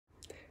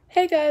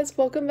Hey guys,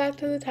 welcome back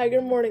to the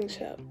Tiger Morning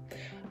Show.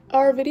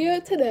 Our video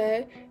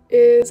today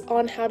is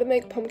on how to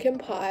make pumpkin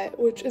pie,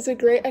 which is a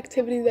great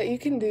activity that you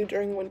can do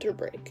during winter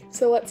break.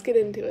 So let's get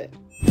into it.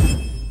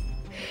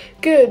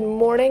 Good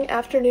morning,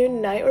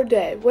 afternoon, night, or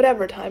day,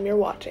 whatever time you're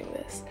watching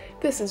this.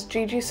 This is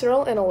Gigi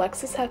Searle and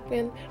Alexis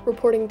Heckman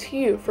reporting to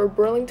you for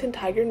Burlington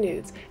Tiger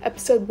News,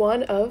 episode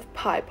 1 of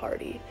Pie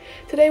Party.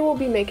 Today we'll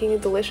be making a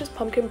delicious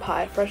pumpkin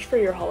pie fresh for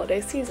your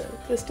holiday season.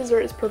 This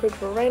dessert is perfect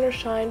for rain or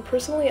shine.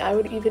 Personally, I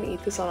would even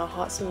eat this on a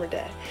hot summer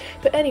day.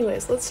 But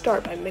anyways, let's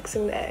start by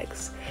mixing the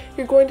eggs.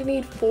 You're going to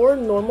need 4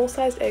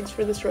 normal-sized eggs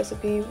for this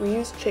recipe. We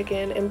use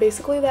chicken, and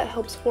basically that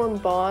helps form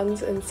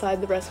bonds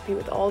inside the recipe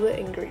with all the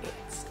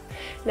ingredients.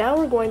 Now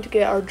we're going to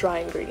get our dry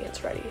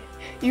ingredients ready.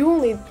 You will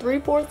need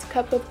 3/4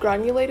 cup of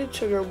granulated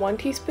sugar, 1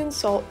 teaspoon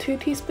salt, 2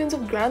 teaspoons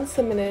of ground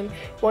cinnamon,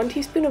 1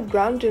 teaspoon of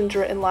ground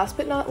ginger, and last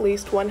but not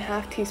least,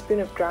 1/2 teaspoon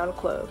of ground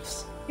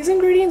cloves. These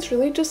ingredients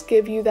really just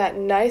give you that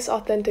nice,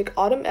 authentic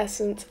autumn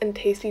essence and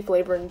tasty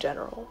flavor in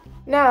general.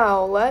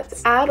 Now,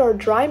 let's add our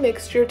dry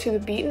mixture to the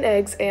beaten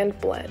eggs and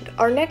blend.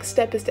 Our next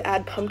step is to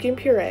add pumpkin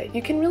puree.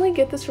 You can really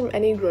get this from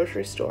any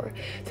grocery store.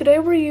 Today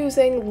we're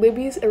using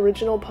Libby's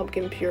Original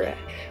Pumpkin Puree.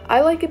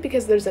 I like it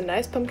because there's a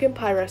nice pumpkin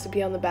pie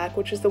recipe on the back,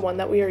 which is the one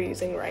that we are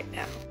using right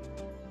now.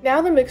 Now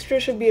the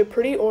mixture should be a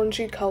pretty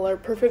orangey color,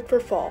 perfect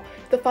for fall.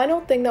 The final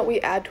thing that we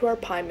add to our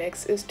pie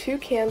mix is 2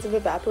 cans of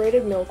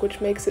evaporated milk,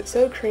 which makes it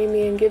so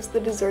creamy and gives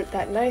the dessert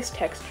that nice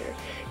texture.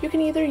 You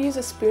can either use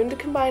a spoon to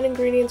combine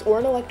ingredients or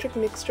an electric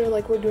mixer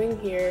like we're doing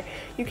here.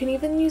 You can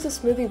even use a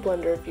smoothie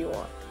blender if you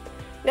want.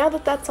 Now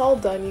that that's all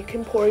done, you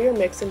can pour your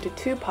mix into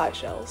 2 pie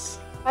shells.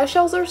 Pie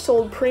shells are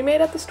sold pre-made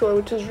at the store,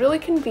 which is really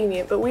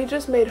convenient, but we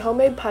just made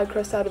homemade pie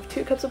crust out of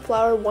 2 cups of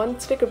flour, 1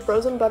 stick of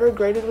frozen butter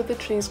grated with a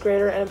cheese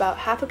grater, and about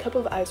half a cup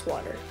of ice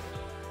water.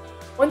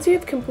 Once you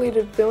have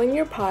completed filling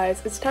your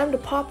pies, it's time to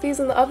pop these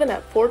in the oven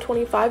at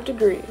 425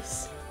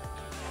 degrees.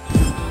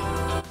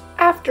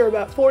 After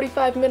about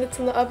 45 minutes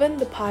in the oven,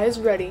 the pie is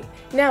ready.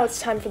 Now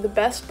it's time for the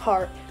best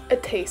part, a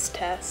taste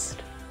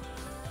test.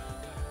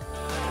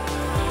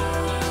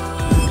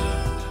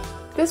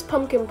 This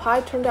pumpkin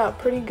pie turned out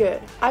pretty good.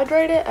 I'd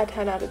rate it a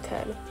 10 out of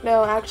 10.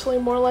 No, actually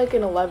more like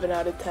an 11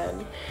 out of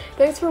 10.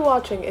 Thanks for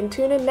watching and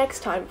tune in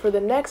next time for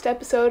the next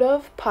episode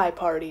of Pie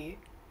Party.